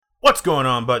What's going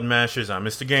on, Button Mashers? I'm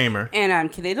Mr. Gamer. And I'm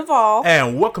Kitty Duvall.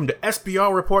 And welcome to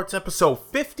SBR Reports episode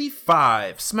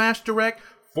 55. Smash Direct,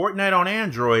 Fortnite on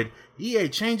Android, EA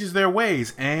changes their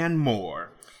ways, and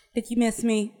more. Did you miss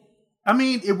me? I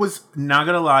mean, it was, not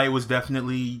gonna lie, it was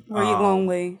definitely... Were you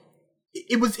lonely?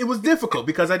 It was difficult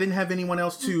because I didn't have anyone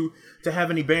else to have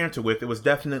any banter with. It was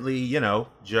definitely, it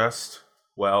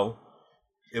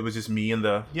was just me and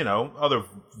the, other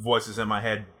voices in my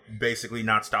head basically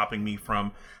not stopping me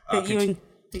from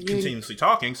continuously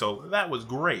talking. So that was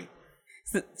great.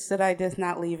 Should I just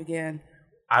not leave again?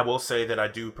 I will say that I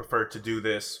do prefer to do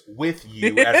this with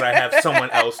you as I have someone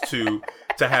else to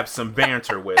have some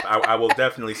banter with. I will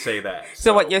definitely say that.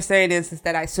 So what you're saying is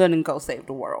that I shouldn't go save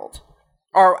the world.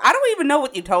 Or I don't even know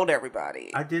what you told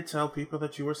everybody. I did tell people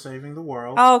that you were saving the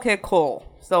world. Oh, okay,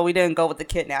 cool. So we didn't go with the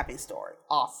kidnapping story.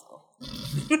 Awesome.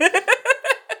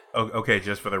 Okay,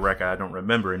 just for the record, I don't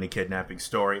remember any kidnapping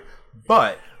story.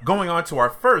 But going on to our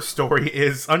first story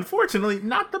is unfortunately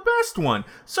not the best one.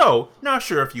 So, not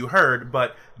sure if you heard,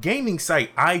 but gaming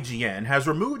site IGN has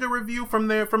removed a review for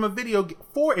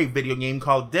a video game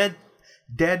called Dead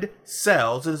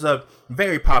Cells. It is a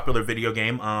very popular video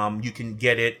game. You can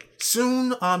get it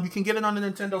soon. You can get it on the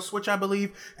Nintendo Switch, I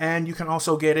believe, and you can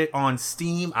also get it on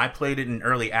Steam. I played it in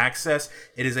early access.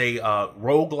 It is a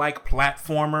roguelike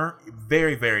platformer.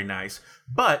 Very, very nice.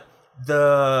 But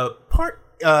the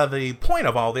point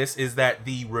of all this is that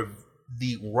the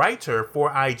writer for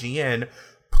IGN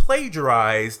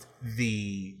plagiarized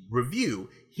the review.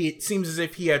 It seems as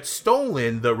if he had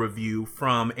stolen the review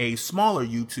from a smaller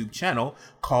YouTube channel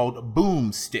called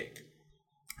Boomstick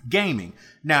Gaming.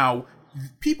 Now,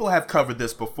 people have covered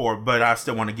this before, but I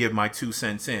still want to give my 2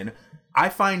 cents in. I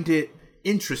find it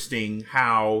interesting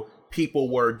how people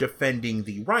were defending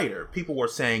the writer. People were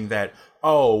saying that,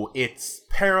 oh, it's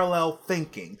parallel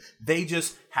thinking. They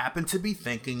just happen to be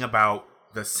thinking about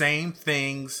the same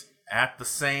things at the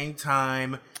same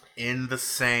time, in the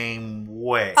same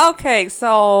way. Okay,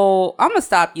 so I'm gonna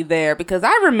stop you there because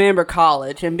I remember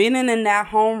college and being in that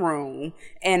homeroom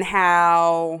and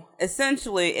how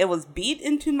essentially it was beat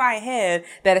into my head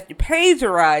that if you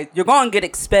plagiarize, you're gonna get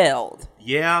expelled.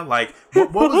 Yeah, like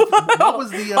what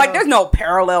was the like? There's no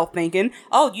parallel thinking.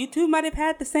 Oh, you two might have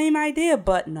had the same idea,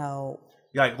 but no.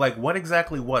 Like what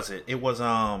exactly was it? It was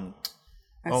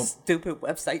stupid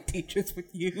website teachers with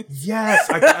you. Yes,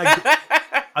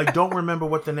 I don't remember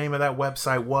what the name of that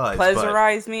website was.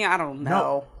 Plagiarize me? I don't know.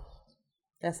 No.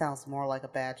 That sounds more like a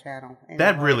bad channel. Anyway.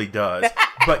 That really does.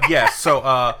 But yes, so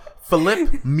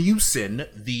Philip Mewson,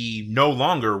 the no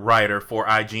longer writer for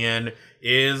IGN,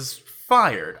 is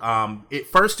fired.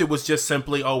 First it was just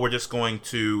simply, we're just going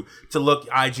to look,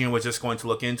 IGN was just going to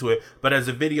look into it. But as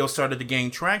the video started to gain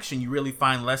traction, you really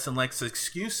find less and less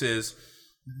excuses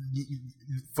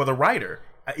for the writer.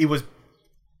 It was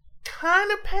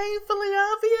kind of painfully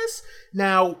obvious.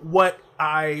 Now,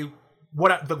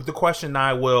 the question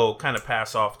I will kind of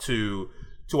pass off to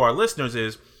our listeners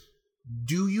is,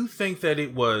 do you think that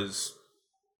it was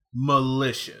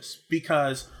malicious?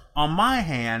 Because on my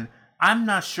hand, I'm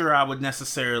not sure I would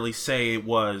necessarily say it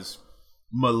was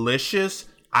malicious.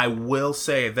 I will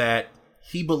say that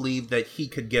he believed that he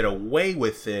could get away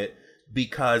with it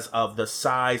because of the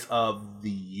size of the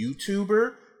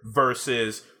YouTuber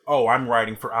versus, I'm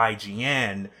writing for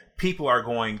IGN. People are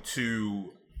going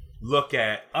to look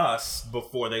at us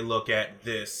before they look at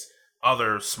this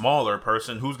other smaller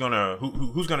person who's gonna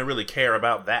really care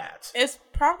about that. It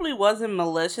probably wasn't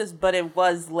malicious, but it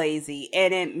was lazy,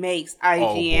 and it makes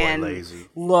IGN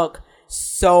look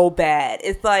so bad.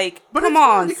 It's like, come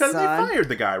on, because son. They fired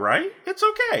the guy, right? It's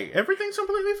okay. Everything's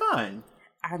completely fine.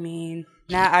 I mean,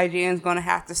 now IGN's gonna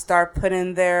have to start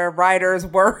putting their writers'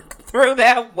 work through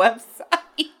that website.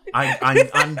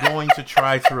 I'm going to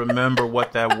try to remember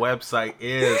what that website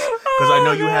is, because I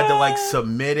know you had to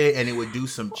submit it and it would do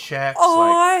some checks.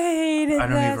 I hated that. I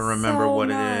don't even remember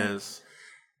what it is.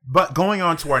 But going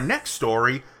on to our next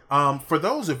story, for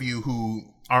those of you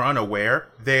who are unaware,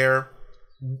 there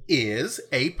is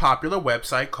a popular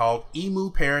website called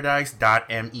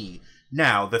emuparadise.me.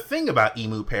 Now, the thing about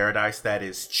Emu Paradise that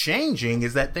is changing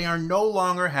is that they are no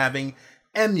longer having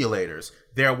emulators.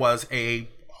 There was a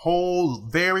whole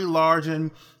very large and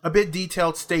a bit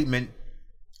detailed statement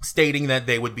stating that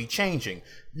they would be changing.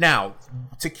 Now,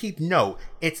 to keep note,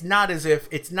 it's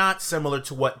not similar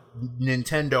to what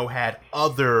Nintendo had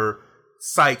other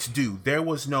sites do. There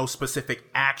was no specific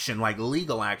action, like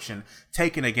legal action,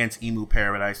 taken against Emu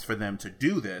Paradise for them to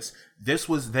do this. This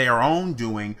was their own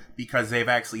doing because they've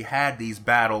actually had these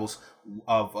battles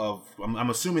I'm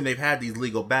assuming they've had these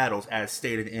legal battles as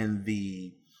stated on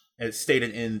the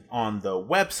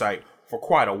website for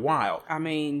quite a while. I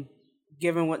mean,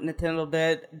 given what Nintendo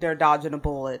did, they're dodging a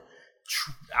bullet.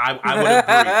 I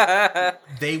would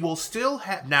agree. They will still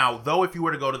have... Now, though, if you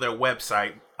were to go to their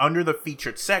website, under the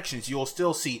featured sections, you'll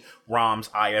still see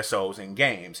ROMs, ISOs, and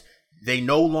games. They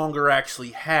no longer actually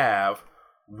have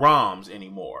ROMs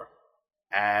anymore.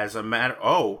 As a matter...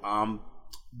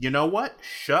 you know what?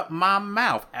 Shut my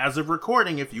mouth. As of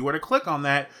recording, if you were to click on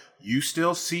that, you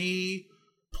still see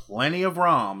plenty of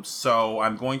ROMs. So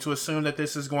I'm going to assume that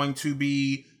this is going to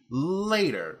be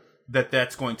later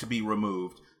that's going to be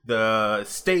removed. The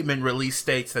statement release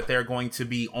states that they're going to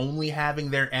be only having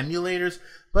their emulators,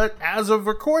 but as of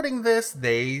recording this,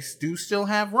 they do still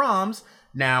have ROMs.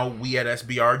 Now, we at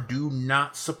SBR do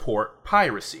not support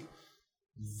piracy.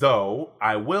 Though,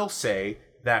 I will say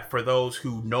that for those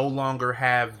who no longer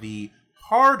have the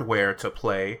hardware to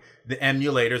play, the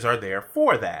emulators are there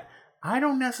for that. I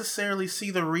don't necessarily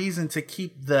see the reason to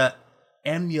keep the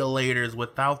emulators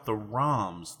without the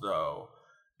ROMs, though.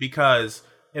 Because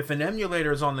if an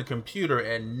emulator is on the computer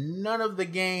and none of the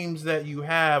games that you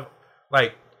have,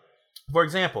 like, for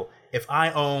example, if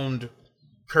I owned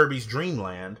Kirby's Dream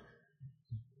Land,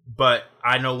 but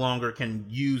I no longer can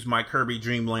use my Kirby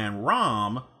Dream Land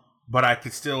ROM, but I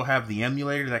could still have the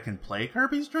emulator that can play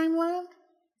Kirby's Dream Land?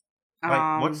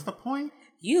 Like, what's the point?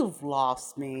 You've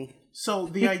lost me. So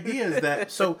the idea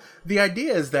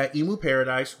is that Emu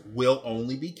Paradise will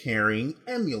only be carrying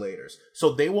emulators.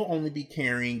 So they will only be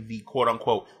carrying the quote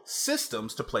unquote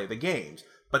systems to play the games,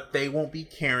 but they won't be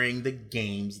carrying the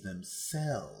games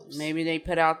themselves. Maybe they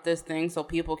put out this thing so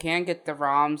people can get the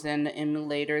ROMs and the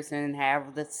emulators and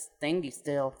have this thingy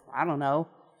still. I don't know.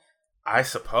 I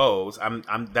suppose.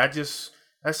 That's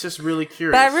just really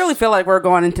curious. But I really feel like we're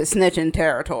going into snitching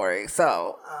territory,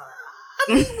 so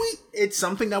I mean, it's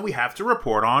something that we have to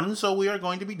report on, and so we are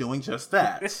going to be doing just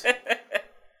that.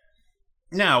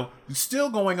 Now,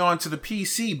 still going on to the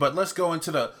PC, but let's go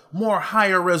into the more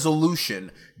higher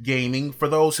resolution gaming. For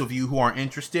those of you who are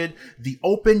interested, the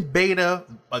open beta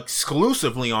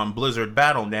exclusively on Blizzard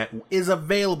Battle.net is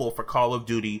available for Call of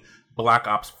Duty Black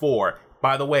Ops 4.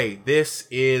 By the way, this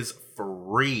is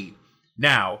free.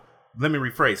 Now, let me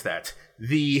rephrase that.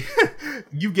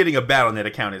 You getting a Battle.net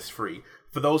account is free.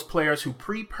 For those players who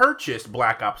pre-purchased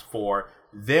Black Ops 4,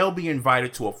 they'll be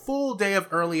invited to a full day of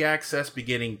early access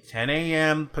beginning 10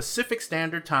 a.m. Pacific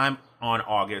Standard Time on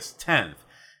August 10th.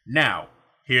 Now,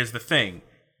 here's the thing.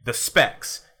 The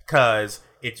specs. Because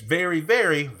it's very,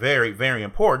 very, very, very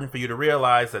important for you to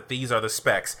realize that these are the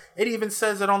specs. It even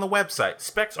says it on the website.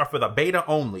 Specs are for the beta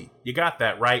only. You got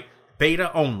that right.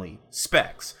 Beta only.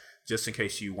 Specs. Just in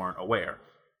case you weren't aware.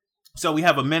 So we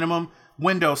have a minimum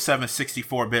Windows 7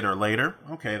 64-bit or later.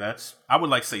 Okay, that's, I would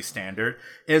like to say standard.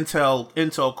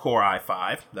 Intel Core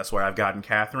i5. That's what I've gotten,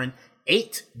 Catherine.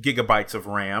 8 gigabytes of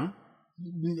RAM.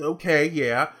 Okay,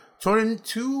 yeah.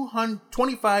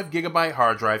 25 gigabyte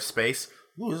hard drive space.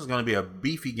 Ooh, this is going to be a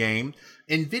beefy game.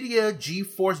 NVIDIA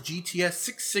GeForce GTX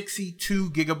 660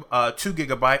 2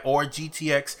 gigabyte or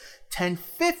GTX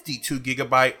 1050 2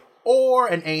 gigabyte or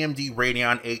an AMD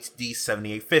Radeon HD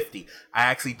 7850. I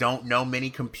actually don't know many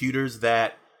computers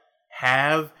that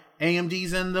have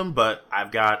AMDs in them, but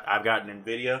I've got an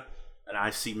NVIDIA, and I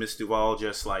see Miss Duval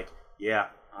just like, yeah,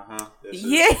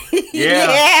 yeah,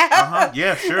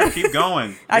 sure, keep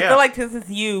going. I feel like this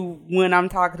is you when I'm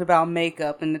talking about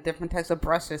makeup and the different types of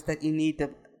brushes that you need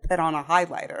to put on a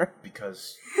highlighter.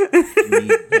 Because you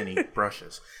need many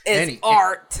brushes. It's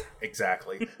art.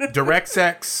 Exactly.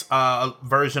 DirectX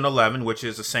version 11, which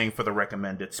is the same for the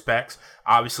recommended specs.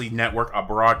 Obviously, a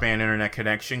broadband internet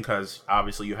connection, because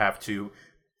obviously you have to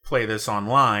play this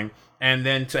online. And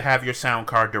then to have your sound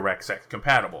card DirectX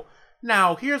compatible.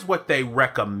 Now, here's what they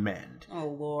recommend. Oh,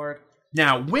 Lord.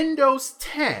 Now, Windows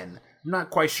 10, I'm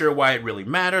not quite sure why it really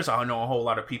matters. I know a whole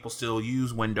lot of people still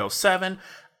use Windows 7.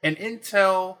 An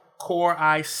Intel Core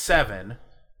i7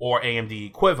 or AMD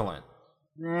equivalent.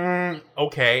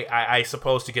 Okay, I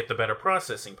suppose to get the better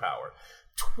processing power.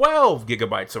 12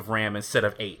 gigabytes of RAM instead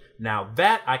of 8. Now,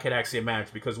 that I could actually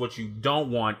imagine, because what you don't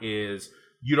want is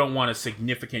you don't want a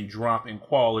significant drop in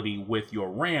quality with your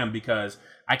RAM, because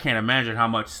I can't imagine how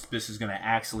much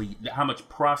how much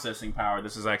processing power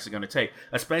this is actually going to take,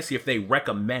 especially if they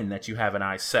recommend that you have an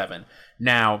i7.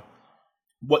 Now,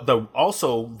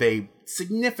 they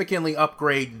significantly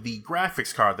upgrade the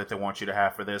graphics card that they want you to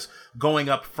have for this, going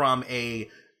from a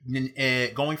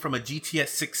GTX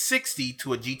 660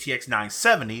 to a GTX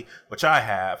 970, which I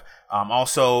have.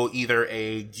 Also, either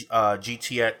a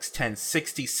GTX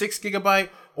 1060 6 gigabyte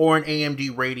or an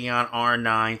AMD Radeon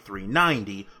R9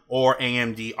 390 or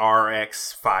AMD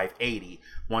RX 580.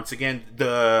 Once again,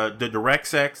 the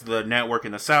DirectX, the network,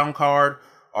 and the sound card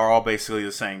are all basically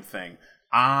the same thing.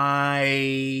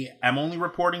 I am only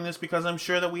reporting this because I'm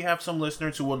sure that we have some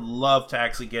listeners who would love to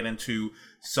actually get into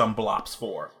some Blops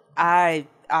 4. I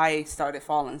started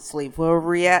falling asleep. Where are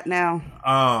we at now?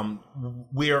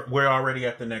 We're already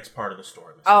at the next part of the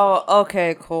story. Oh,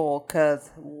 okay, cool. Cause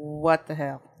what the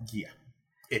hell? Yeah,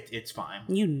 it's fine.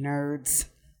 You nerds.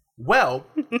 Well,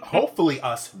 hopefully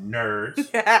us nerds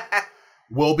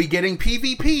will be getting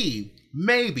PvP.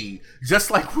 Maybe.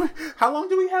 Just like, how long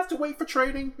do we have to wait for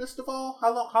trading, Miss Duvall?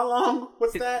 How long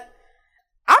was that?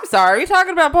 I'm sorry, are you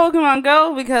talking about Pokemon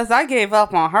Go? Because I gave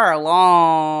up on her a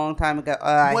long time ago.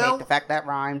 I hate the fact that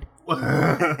rhymed.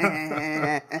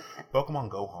 Pokemon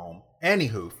Go home.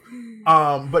 Anywho.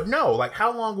 But no, like,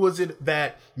 how long was it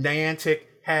that Niantic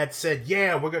had said,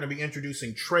 yeah, we're going to be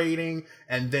introducing trading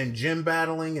and then gym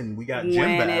battling, and we got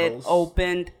gym battles. When it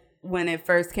opened, when it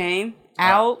first came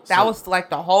out, that was like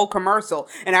the whole commercial.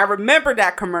 And I remember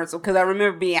that commercial because I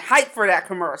remember being hyped for that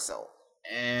commercial.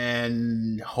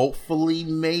 And hopefully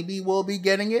maybe we'll be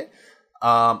getting it.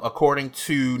 According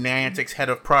to Niantic's head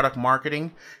of product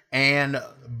marketing, Anne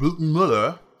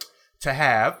Butenmuller,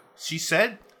 she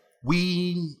said,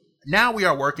 we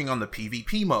are working on the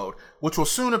PvP mode, which will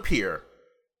soon appear.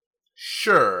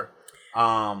 Sure.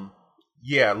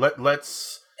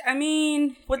 Let's... I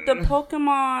mean, with the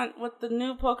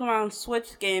new Pokemon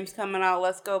Switch games coming out,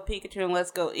 Let's Go Pikachu and Let's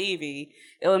Go Eevee,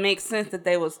 it would make sense that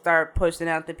they would start pushing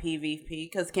out the PvP,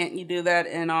 because can't you do that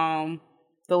in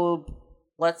the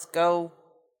Let's Go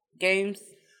games?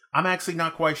 I'm actually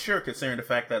not quite sure, considering the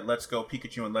fact that Let's Go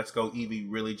Pikachu and Let's Go Eevee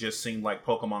really just seemed like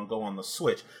Pokemon Go on the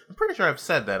Switch. I'm pretty sure I've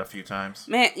said that a few times.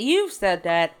 Man, you've said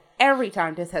that every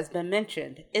time this has been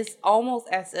mentioned. It's almost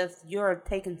as if you're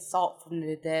taking salt from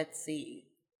the Dead Sea.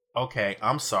 Okay,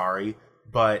 I'm sorry,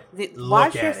 but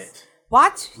look at it.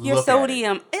 Watch your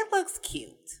sodium. It looks cute.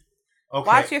 Okay.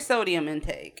 Watch your sodium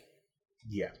intake.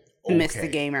 Yeah. Okay.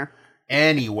 Mr. Gamer.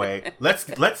 Anyway,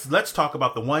 let's talk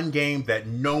about the one game that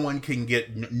no one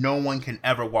can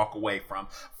ever walk away from.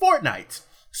 Fortnite.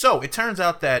 So, it turns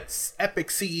out that Epic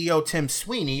CEO Tim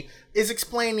Sweeney is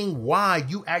explaining why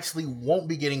you actually won't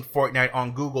be getting Fortnite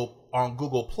on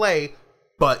Google Play,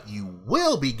 but you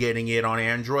will be getting it on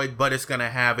Android, but it's going to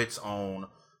have its own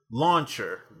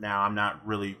launcher. Now, I'm not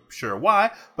really sure why,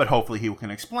 but hopefully he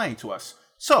can explain to us.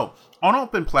 So, on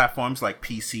open platforms like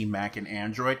PC, Mac, and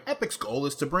Android, Epic's goal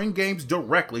is to bring games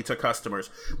directly to customers.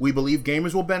 We believe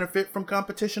gamers will benefit from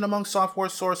competition among software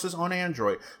sources on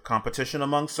Android. Competition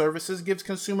among services gives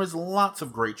consumers lots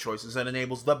of great choices and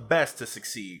enables the best to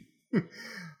succeed.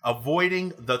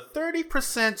 Avoiding the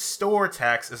 30% store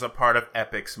tax is a part of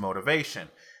Epic's motivation.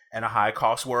 In a high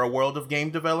cost world of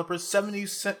game developers,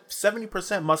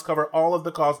 70% must cover all of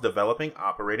the costs developing,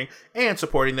 operating, and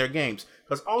supporting their games.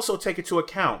 Because also take into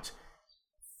account,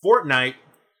 Fortnite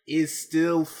is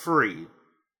still free.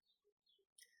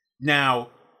 Now,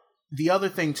 the other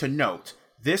thing to note,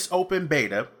 this open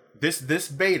beta, this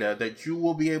beta that you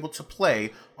will be able to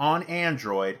play on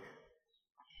Android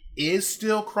is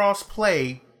still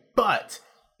cross-play, but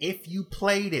if you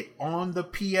played it on the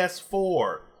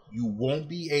PS4, you won't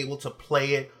be able to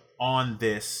play it on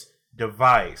this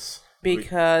device.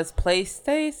 Because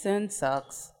PlayStation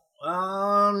sucks.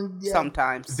 Yeah.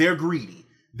 Sometimes. They're greedy.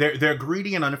 They're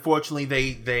greedy, and unfortunately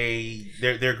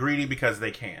they're greedy because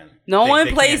they can. No one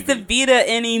plays the Vita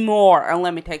anymore. Oh,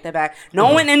 let me take that back.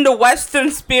 No one in the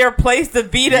Western Sphere plays the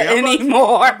Vita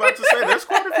anymore. I'm about to say, there's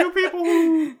quite a few people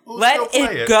who let still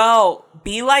play it go.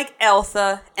 Be like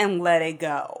Elsa and let it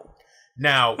go.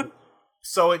 Now,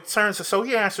 so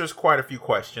he answers quite a few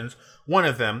questions. One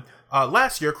of them,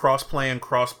 last year, cross-play and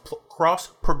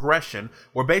cross-progression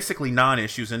were basically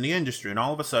non-issues in the industry, and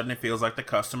all of a sudden it feels like the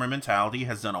customer mentality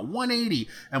has done a 180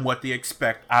 and what they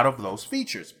expect out of those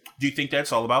features. Do you think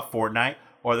that's all about Fortnite,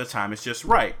 or the time is just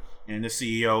right? And the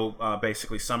CEO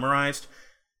basically summarized,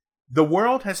 the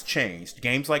world has changed.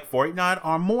 Games like Fortnite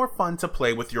are more fun to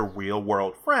play with your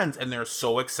real-world friends, and they're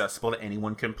so accessible that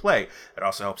anyone can play. It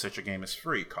also helps that your game is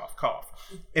free, cough, cough.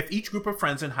 If each group of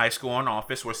friends in high school and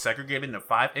office were segregated into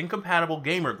 5 incompatible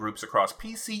gamer groups across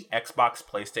PC, Xbox,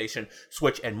 PlayStation,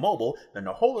 Switch, and mobile, then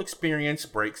the whole experience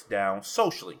breaks down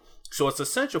socially. So it's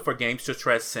essential for games to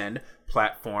transcend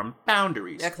platform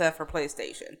boundaries. Except for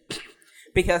PlayStation.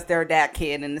 Because they're that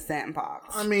kid in the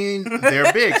sandbox. I mean,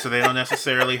 they're big, so they don't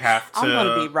necessarily have to... I'm going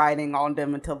to be riding on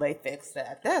them until they fix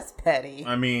that. That's petty.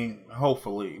 I mean,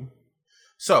 hopefully.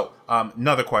 So,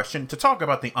 another question. To talk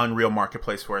about the Unreal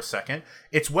Marketplace for a second,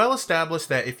 it's well established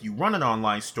that if you run an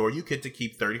online store, you get to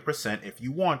keep 30% if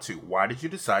you want to. Why did you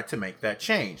decide to make that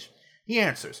change? He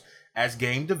answers, As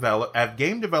game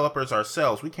developers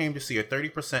ourselves, we came to see a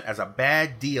 30% as a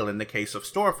bad deal in the case of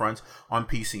storefronts on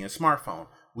PC and smartphone.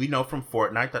 We know from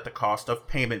Fortnite that the cost of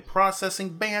payment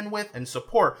processing, bandwidth, and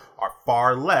support are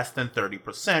far less than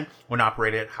 30% when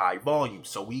operated at high volume.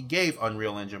 So we gave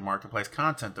Unreal Engine Marketplace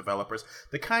content developers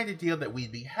the kind of deal that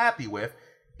we'd be happy with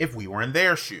if we were in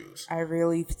their shoes. I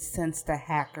really sense the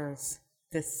hackers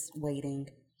this waiting.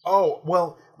 Oh,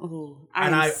 well. Ooh,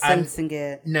 I'm sensing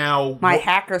it. Now, my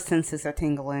hacker senses are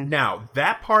tingling. Now,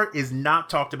 that part is not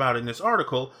talked about in this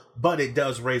article, but it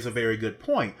does raise a very good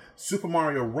point. Super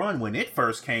Mario Run, when it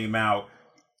first came out,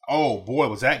 oh boy,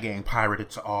 was that game pirated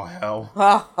to all hell.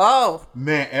 Oh.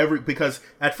 Man, because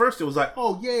at first it was like,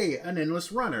 oh yay, an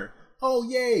endless runner. Oh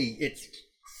yay, it's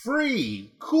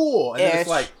free, cool. And then it's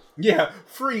like, yeah,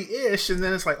 free-ish, and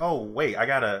then it's like, oh wait, I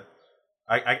gotta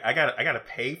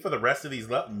pay for the rest of these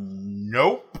levels.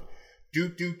 Nope.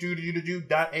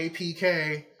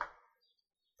 .apk.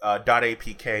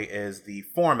 .apk is the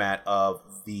format of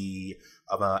an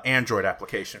Android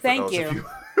application. Thank you.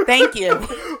 Thank you.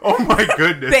 Oh my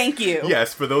goodness. Thank you.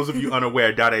 Yes, for those of you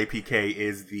unaware, .apk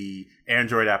is the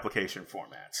Android application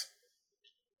format.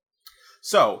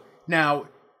 So now,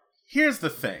 here's the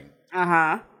thing.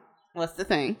 What's the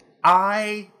thing?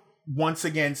 I once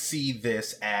again see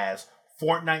this as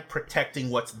Fortnite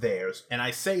protecting what's theirs. And I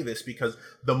say this because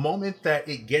the moment that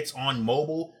it gets on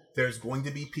mobile, there's going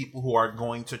to be people who are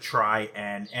going to try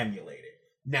and emulate it.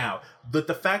 Now,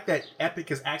 the fact that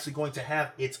Epic is actually going to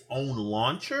have its own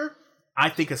launcher, I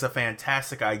think is a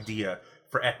fantastic idea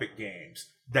for Epic Games.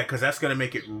 Because that's going to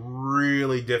make it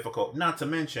really difficult. Not to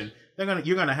mention,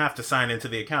 you're going to have to sign into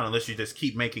the account unless you just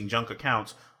keep making junk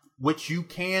accounts, which you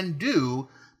can do.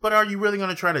 But are you really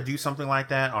going to try to do something like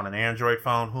that on an Android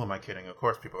phone? Who am I kidding? Of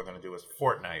course people are going to do is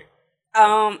Fortnite.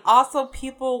 Also,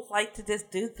 people like to just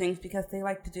do things because they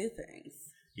like to do things.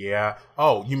 Yeah.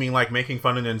 Oh, you mean like making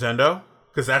fun of Nintendo?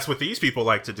 Because that's what these people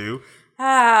like to do.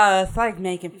 It's like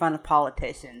making fun of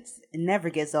politicians. It never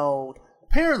gets old.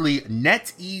 Apparently,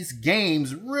 NetEase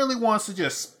Games really wants to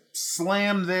just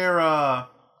slam their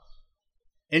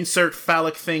insert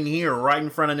phallic thing here right in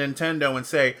front of Nintendo and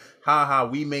say, haha,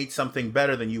 we made something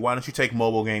better than you. Why don't you take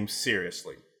mobile games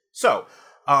seriously? So,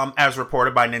 as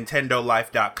reported by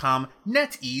NintendoLife.com,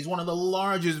 NetEase, one of the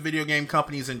largest video game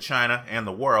companies in China and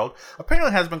the world,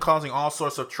 apparently has been causing all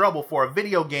sorts of trouble for a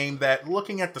video game that,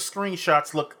 looking at the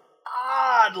screenshots, look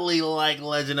oddly like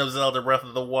Legend of Zelda Breath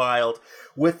of the Wild,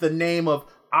 with the name of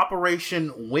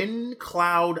Operation Wind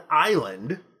Cloud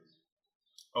Island.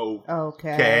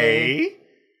 Okay.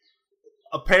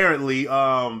 Apparently,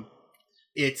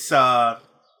 it's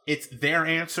their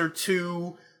answer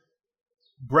to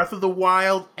Breath of the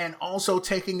Wild and also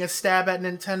taking a stab at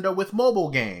Nintendo with mobile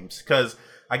games. Because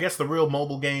I guess the real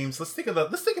mobile games, let's think about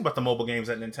the mobile games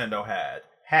that Nintendo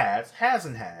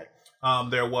hasn't had.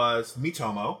 There was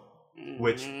Miitomo,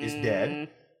 which is dead.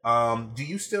 Do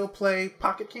you still play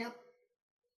Pocket Camp?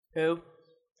 Who?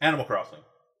 Animal Crossing.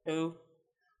 Who?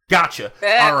 Gotcha.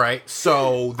 All right.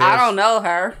 So I don't know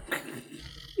her.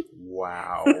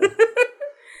 Wow.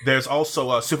 There's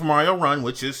also Super Mario Run,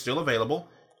 which is still available.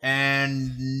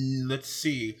 And let's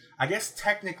see. I guess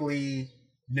technically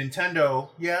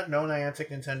Nintendo. Yeah, no,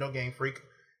 Niantic, Nintendo, Game Freak.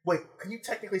 Wait, can you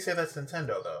technically say that's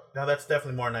Nintendo, though? No, that's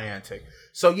definitely more Niantic.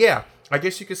 So, yeah, I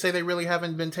guess you could say they really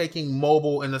haven't been taking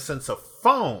mobile in the sense of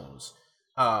phones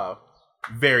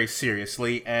very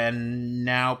seriously. And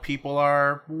now people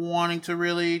are wanting to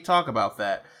really talk about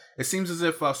that. It seems as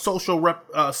if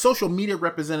social media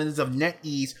representatives of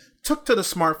NetEase took to the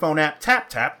smartphone app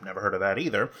TapTap, never heard of that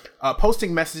either,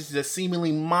 posting messages that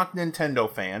seemingly mock Nintendo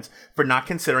fans for not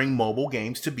considering mobile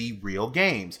games to be real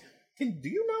games. Do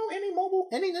you know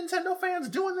any Nintendo fans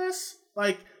doing this?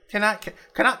 Like, can I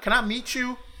meet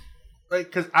you?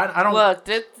 Like, because I don't look.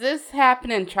 This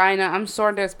happened in China. I'm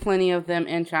sure there's plenty of them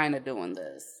in China doing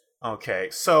this. Okay,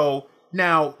 so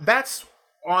now that's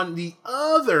on the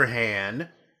other hand.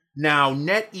 Now,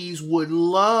 NetEase would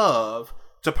love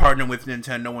to partner with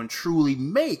Nintendo and truly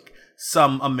make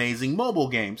some amazing mobile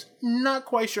games. Not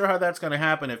quite sure how that's going to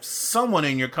happen if someone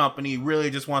in your company really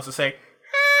just wants to say,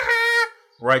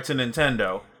 right to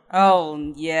Nintendo.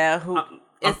 Oh, yeah.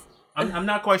 I'm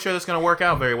not quite sure that's going to work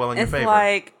out very well in your favor. It's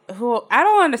like, I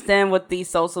don't understand what these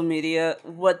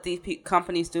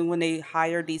companies do when they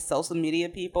hire these social media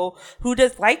people who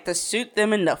just like to shoot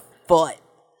them in the foot.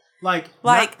 Why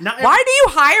do you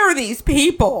hire these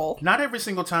people? Not every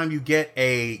single time you get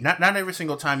not every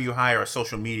single time you hire a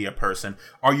social media person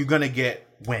are you gonna get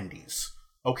Wendy's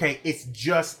Okay, it's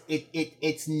just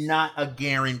it's not a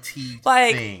guaranteed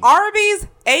like thing. Arby's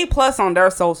A+ on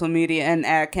their social media and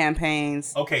ad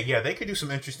campaigns. Okay, yeah, they could do some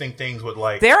interesting things with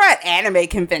like they're at anime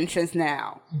conventions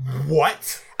now.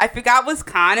 What? I forgot what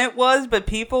con it was, but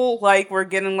people like were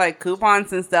getting like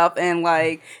coupons and stuff, and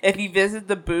like if you visit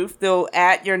the booth, they'll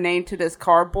add your name to this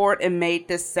cardboard and made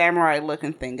this samurai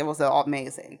looking thing. It was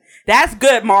amazing. That's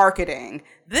good marketing.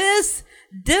 This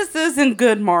isn't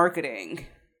good marketing.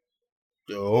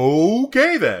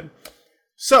 Okay, then.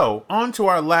 So, on to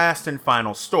our last and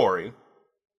final story.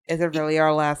 Is it really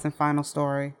our last and final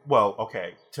story? Well,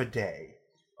 okay, today.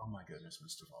 Oh my goodness,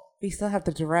 Mr. Ball. We still have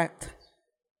to direct.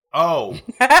 Oh.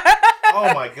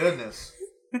 Oh my goodness.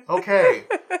 Okay.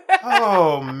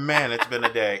 Oh man, it's been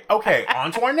a day. Okay,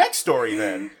 on to our next story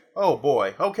then. Oh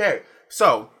boy. Okay.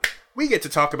 So, we get to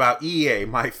talk about EA,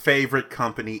 my favorite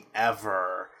company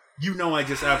ever. You know I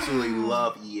just absolutely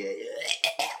love EA.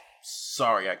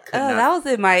 Sorry, I couldn't. Oh, that was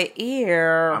in my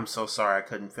ear. I'm so sorry I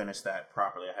couldn't finish that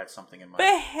properly. I had something in my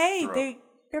But hey, throat.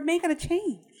 they're making a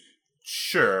change.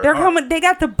 Sure. They're coming. They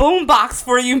got the boom box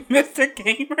for you, Mr.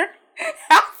 Gamer.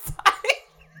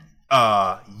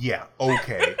 Outside. Yeah.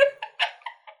 Okay.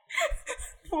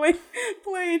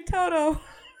 Playing Toto.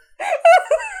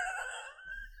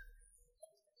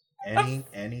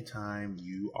 Anytime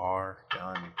you are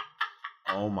done.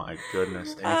 Oh my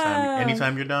goodness.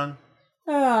 Anytime you're done.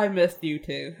 Oh, I missed you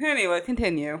too. Anyway,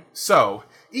 continue. So,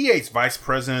 EA's Vice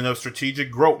President of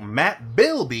Strategic Growth, Matt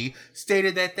Bilbey,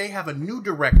 stated that they have a new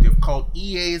directive called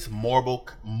EA's Moral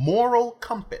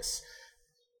Compass.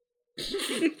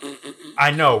 I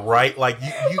know, right? Like,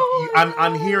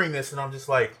 I'm hearing this and I'm just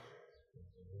like,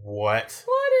 what?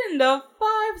 What in the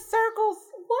 5 circles?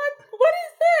 What is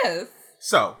this?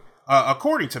 So,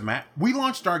 according to Matt, we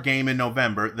launched our game in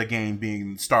November, the game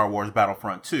being Star Wars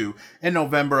Battlefront 2, in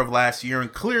November of last year,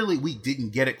 and clearly we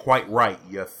didn't get it quite right,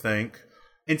 you think?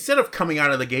 Instead of coming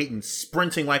out of the gate and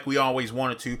sprinting like we always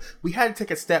wanted to, we had to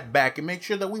take a step back and make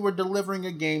sure that we were delivering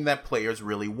a game that players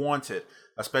really wanted,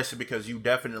 especially because you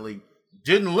definitely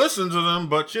didn't listen to them,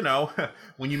 but you know,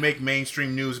 when you make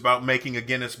mainstream news about making a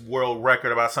Guinness World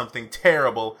Record about something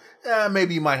terrible,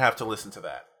 maybe you might have to listen to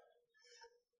that.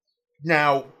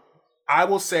 Now, I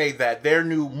will say that their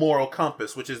new moral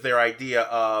compass, which is their idea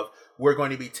of we're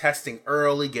going to be testing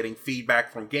early, getting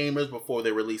feedback from gamers before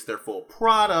they release their full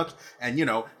product, and, you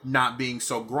know, not being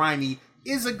so grimy,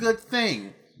 is a good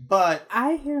thing. But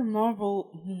I hear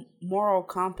moral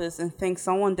compass and think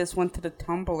someone just went to the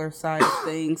Tumblr side of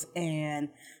things and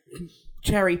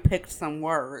cherry picked some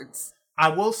words. I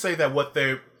will say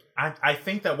that I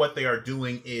think that what they are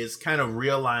doing is kind of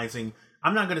realizing,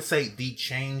 I'm not going to say the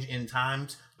change in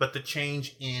times, but the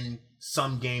change in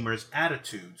some gamers'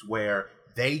 attitudes where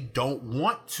they don't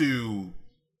want to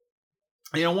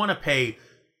pay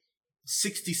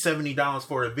 $60, $70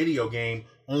 for a video game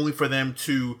only for them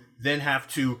to then have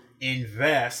to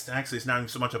invest. Actually, it's not even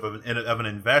so much of an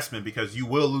investment because you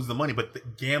will lose the money,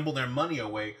 but gamble their money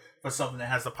away for something that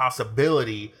has the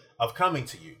possibility of coming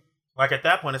to you. Like at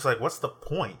that point, it's like, what's the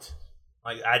point?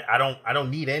 Like I don't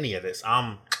need any of this.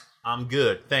 I'm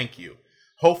good, thank you.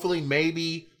 Hopefully,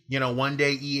 maybe, you know, one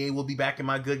day EA will be back in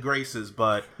my good graces,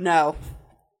 but no.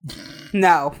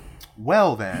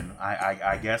 Well then,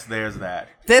 I guess there's that.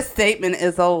 This statement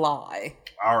is a lie.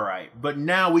 All right, but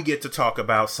now we get to talk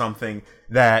about something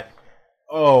that,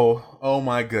 oh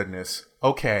my goodness.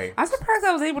 Okay. I'm surprised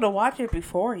I was able to watch it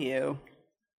before you.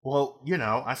 Well, you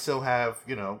know, I still have,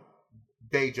 you know,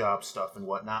 day job stuff and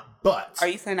whatnot, but... Are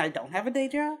you saying I don't have a day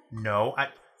job? No,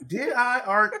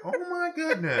 Art? Oh my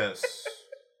goodness.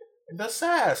 The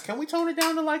sass. Can we tone it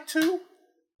down to like 2?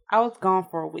 I was gone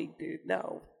for a week, dude.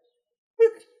 No.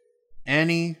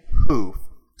 Anywho.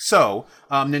 So,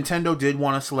 Nintendo did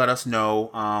want us to let us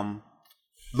know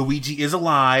Luigi is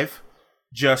alive,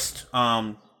 just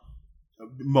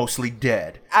mostly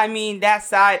dead. I mean, that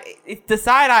side, the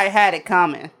side I had it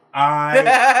coming.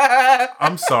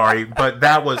 I'm sorry, but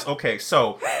that was okay.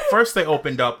 So, first they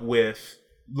opened up with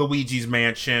Luigi's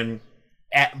Mansion,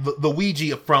 at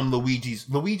Luigi from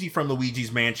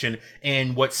Luigi's Mansion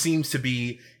in what seems to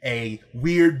be a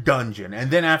weird dungeon,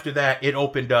 and then after that, it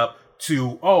opened up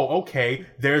to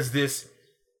there's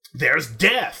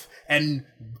death, and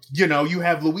you know you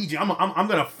have Luigi. I'm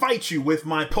gonna fight you with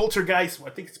my Poltergeist.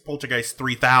 I think it's Poltergeist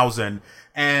 3000,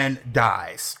 and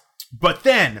dies. But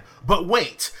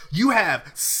wait, you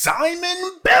have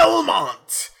Simon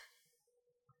Belmont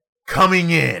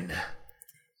coming in.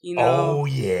 You know, oh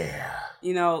yeah.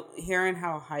 You know, hearing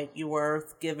how hyped you were,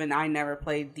 given I never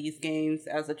played these games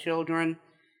as a children,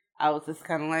 I was just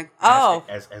kind of like, oh,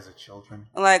 as a children.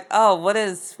 like, oh, what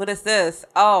is this?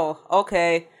 Oh,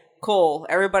 okay, cool.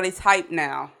 Everybody's hyped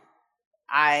now.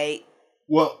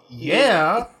 Well,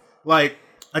 yeah. Like,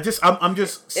 I'm just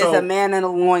so. It's a man in a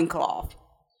loincloth.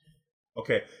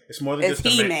 Okay, it's more than It's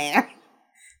just He-Man,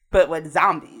 but with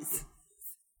zombies.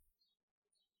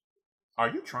 Are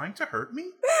you trying to hurt me?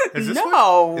 Is this That's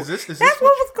what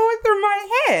was going through my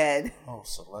head. Oh,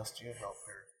 Celestia, help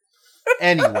her.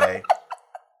 Anyway,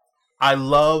 I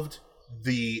loved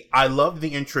the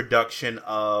introduction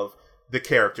of the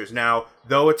characters. Now,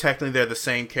 though technically they're the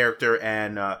same character,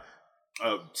 and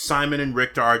Simon and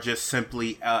Richter are just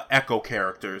simply echo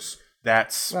characters.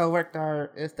 Well,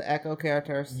 Richter is the echo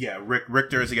characters. Yeah,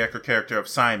 Richter is the echo character of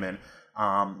Simon.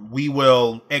 We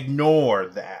will ignore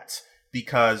that,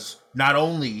 because not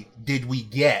only did we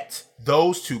get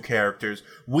those two characters,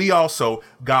 we also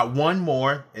got one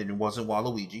more, and it wasn't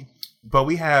Waluigi, but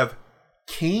we have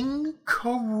King K.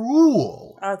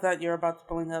 Rool. I thought you were about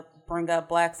to bring up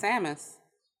Black Samus.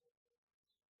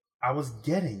 I was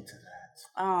getting to that.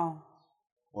 Oh.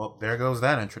 Well, there goes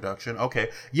that introduction. Okay.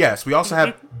 Yes, we also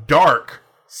have Dark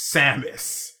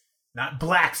Samus. Not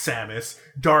Black Samus,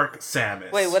 Dark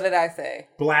Samus. Wait, what did I say?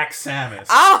 Black Samus.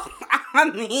 Oh, I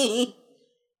mean...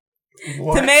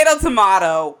 What?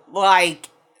 Tomato, like,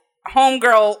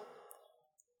 homegirl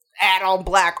add on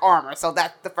black armor. So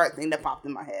that's the first thing that popped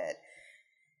in my head.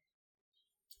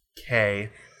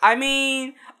 Okay. I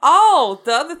mean,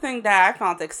 the other thing that I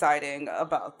found exciting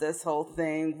about this whole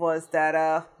thing was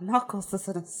that Knuckles is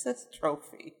an assist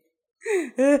trophy.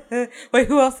 Wait,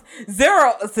 who else?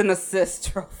 Zero is an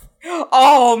assist trophy.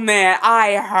 Oh man,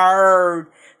 I heard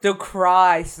the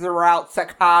cries throughout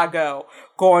Chicago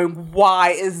going, why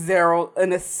is Zero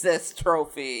an assist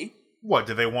trophy? What,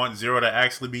 do they want Zero to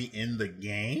actually be in the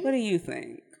game? What do you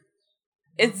think?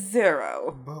 It's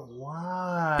Zero. But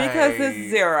why? Because it's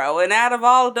Zero. And out of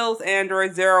all of those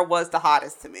androids, Zero was the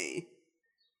hottest to me.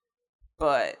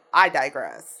 But I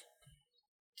digress.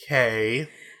 Okay.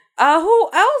 Who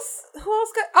else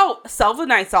got... Silver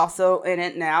Knight's also in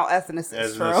it now as an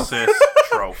assist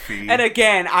trophy. And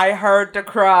again, I heard the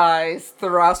cries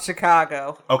throughout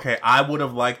Chicago. Okay, I would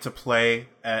have liked to play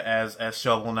as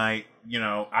Shovel Knight. You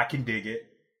know, I can dig it.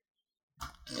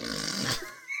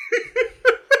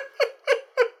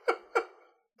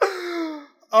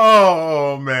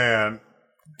 Oh, man.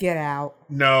 Get out.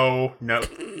 No.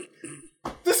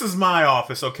 This is my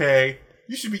office, okay?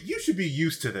 You should be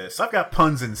used to this. I've got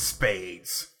puns in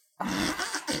spades.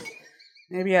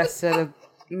 Maybe I should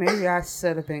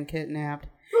have been kidnapped.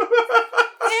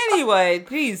 Anyway,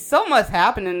 geez, so much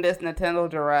happened in this Nintendo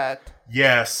Direct.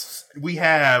 Yes, we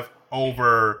have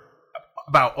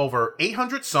about over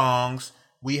 800 songs.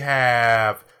 We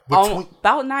have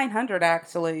about 900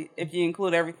 actually, if you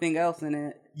include everything else in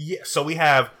it. Yeah, so we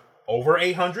have over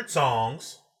 800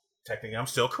 songs. Technically, I'm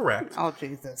still correct. Oh,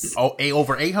 Jesus.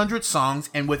 Over 800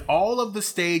 songs, and with all of the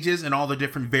stages and all the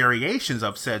different variations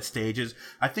of said stages,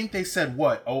 I think they said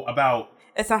about...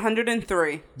 It's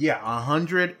 103. Yeah,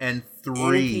 103. And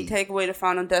if you take away the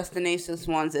Final Destinations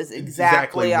ones, it's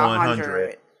exactly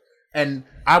 100. And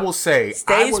I will say...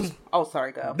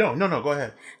 sorry, go. No, go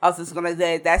ahead. I was just going to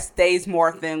say, that stage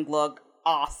morphing looked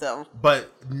awesome.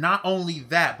 But not only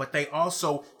that, but they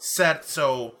also set...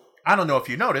 So, I don't know if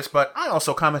you noticed, but I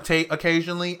also commentate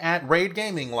occasionally at Raid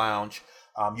Gaming Lounge.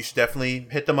 You should definitely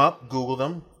hit them up, Google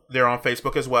them. They're on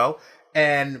Facebook as well.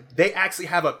 And they actually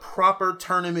have a proper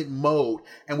tournament mode.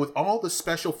 And with all the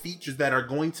special features that are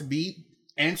going to be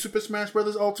in Super Smash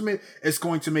Bros. Ultimate, it's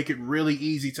going to make it really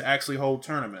easy to actually hold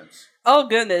tournaments. Oh,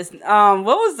 goodness. What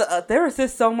was there was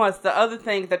just so much. The other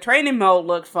thing, the training mode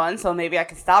looked fun, so maybe I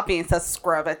could stop being such a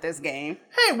scrub at this game.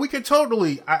 Hey, we could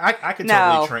totally, I could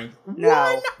totally train.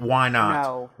 No. Why not?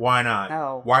 No. Why not?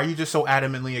 No. Why are you just so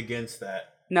adamantly against that?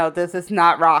 No, this is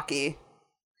not Rocky.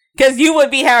 Because you would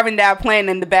be having that playing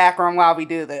in the background while we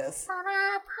do this.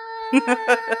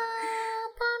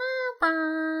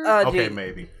 Okay,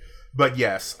 maybe. But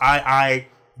yes, I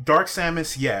Dark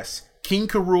Samus, yes. King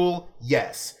K. Rool,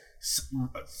 yes.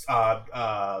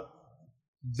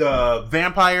 The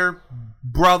Vampire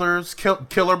Brothers,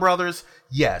 Killer Brothers,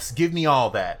 yes. Give me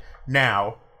all that.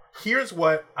 Now, here's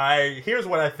what I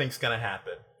think's gonna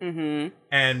happen. Mm-hmm.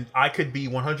 And I could be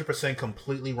 100%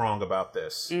 completely wrong about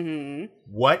this. Mm-hmm.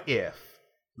 What if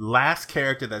last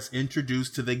character that's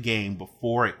introduced to the game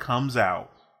before it comes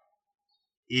out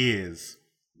is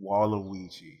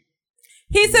Waluigi?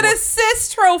 He's an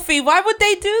assist trophy. Why would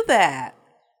they do that?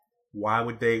 Why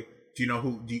would they? Do you know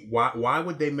who? Why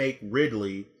would they make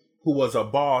Ridley, who was a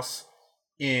boss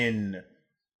in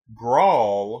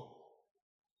Brawl,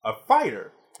 a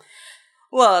fighter?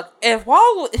 Look, if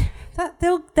Wall,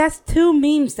 that's 2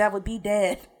 memes that would be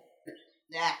dead.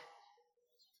 Yeah.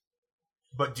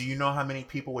 But do you know how many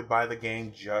people would buy the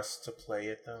game just to play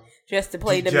it, though? Just to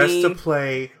play the just meme? To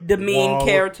play the meme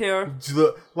character?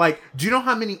 Do you know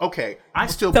how many... Okay, I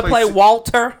still play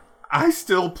Walter? I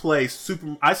still play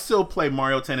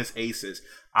Mario Tennis Aces.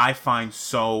 I find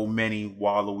so many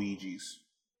Waluigis.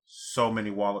 So many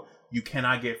You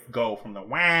cannot go from the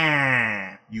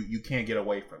wah. You can't get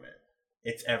away from it.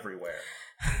 It's everywhere.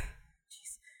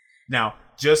 Now,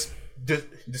 just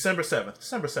December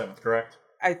 7th, correct?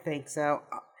 I think so.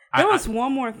 There was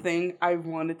one more thing I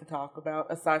wanted to talk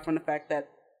about, aside from the fact that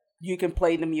you can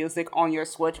play the music on your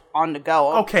Switch on the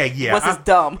go. Okay, yeah. Which is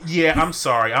dumb. Yeah, I'm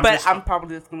sorry. I'm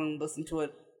probably just going to listen to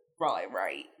it while I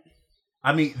write.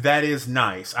 I mean, that is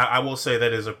nice. I will say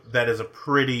that is a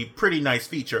pretty nice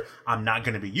feature. I'm not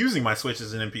going to be using my Switch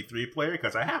as an MP3 player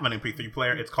because I have an MP3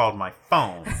 player. It's called my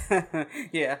phone.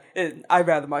 Yeah, I'd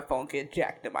rather my phone get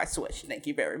jacked than my Switch. Thank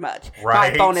you very much.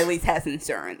 Right. My phone at least has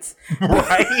insurance.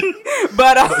 Right.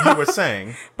 But you were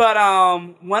saying. But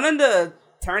one of the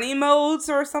tourney modes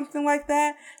or something like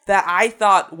that I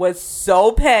thought was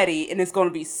so petty and it's going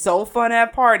to be so fun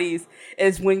at parties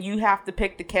is when you have to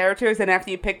pick the characters, and after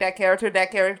you pick that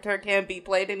character can't be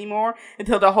played anymore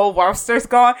until the whole roster's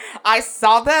gone. I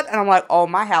saw that and I'm like, oh,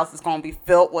 my house is going to be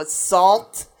filled with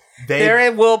salt.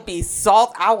 There will be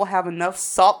salt. I will have enough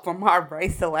salt for my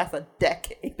race to last a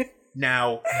decade.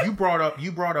 Now, you brought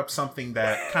up something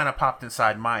that kind of popped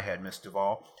inside my head, Miss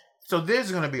Duvall. So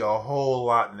there's going to be a whole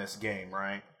lot in this game,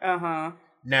 right? Uh-huh.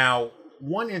 Now,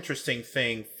 one interesting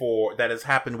thing that has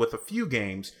happened with a few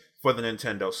games for the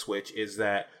Nintendo Switch is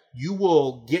that you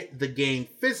will get the game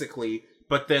physically,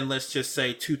 but then let's just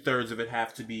say 2/3 of it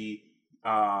have to be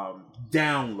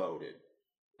downloaded.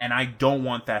 And I don't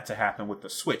want that to happen with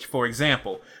the Switch. For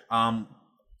example,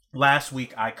 last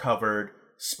week I covered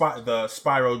the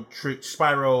Spyro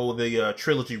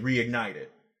Trilogy Reignited.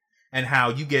 And how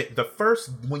you get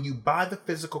when you buy the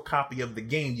physical copy of the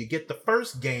game, you get the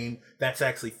first game that's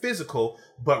actually physical,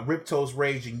 but Ripto's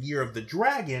Rage and Year of the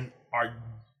Dragon are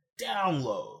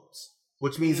downloads,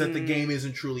 which means that the game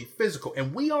isn't truly physical.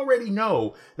 And we already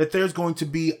know that there's going to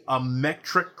be a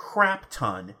metric crap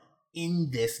ton in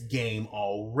this game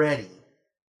already.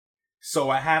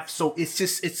 So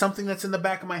it's something that's in the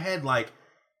back of my head, like,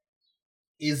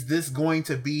 is this going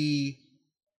to be,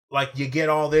 like, you get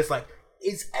all this, like,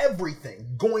 is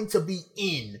everything going to be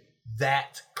in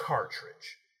that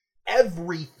cartridge?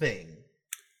 Everything.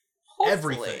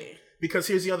 Hopefully. Everything. Because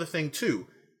here's the other thing, too.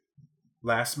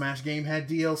 Last Smash game had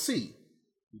DLC.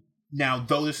 Now,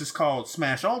 though this is called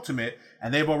Smash Ultimate,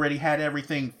 and they've already had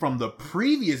everything from the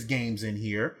previous games in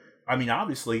here, I mean,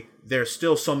 obviously, there's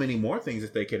still so many more things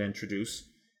that they could introduce.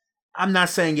 I'm not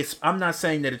saying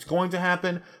that it's going to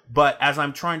happen, but as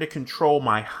I'm trying to control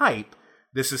my hype,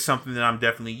 this is something that I'm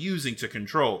definitely using to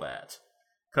control that.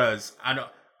 Because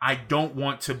I don't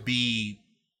want to be...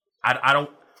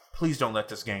 Please don't let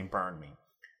this game burn me.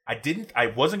 I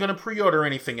wasn't going to pre-order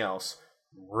anything else.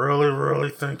 Really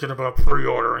thinking about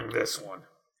pre-ordering this one.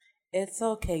 It's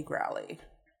okay, Growlithe.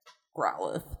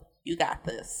 You got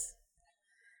this.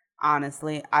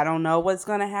 Honestly, I don't know what's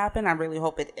going to happen. I really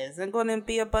hope it isn't going to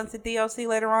be a bunch of DLC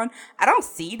later on. I don't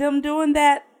see them doing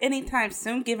that anytime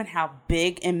soon, given how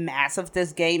big and massive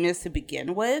this game is to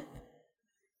begin with.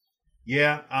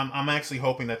 Yeah, I'm actually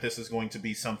hoping that this is going to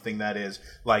be something that is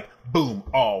like, boom,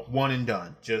 all one and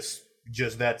done. Just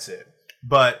that's it.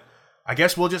 But I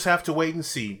guess we'll just have to wait and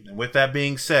see. And with that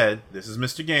being said, this is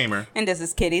Mr. Gamer. And this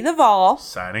is Kitty the Vol.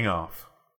 Signing off.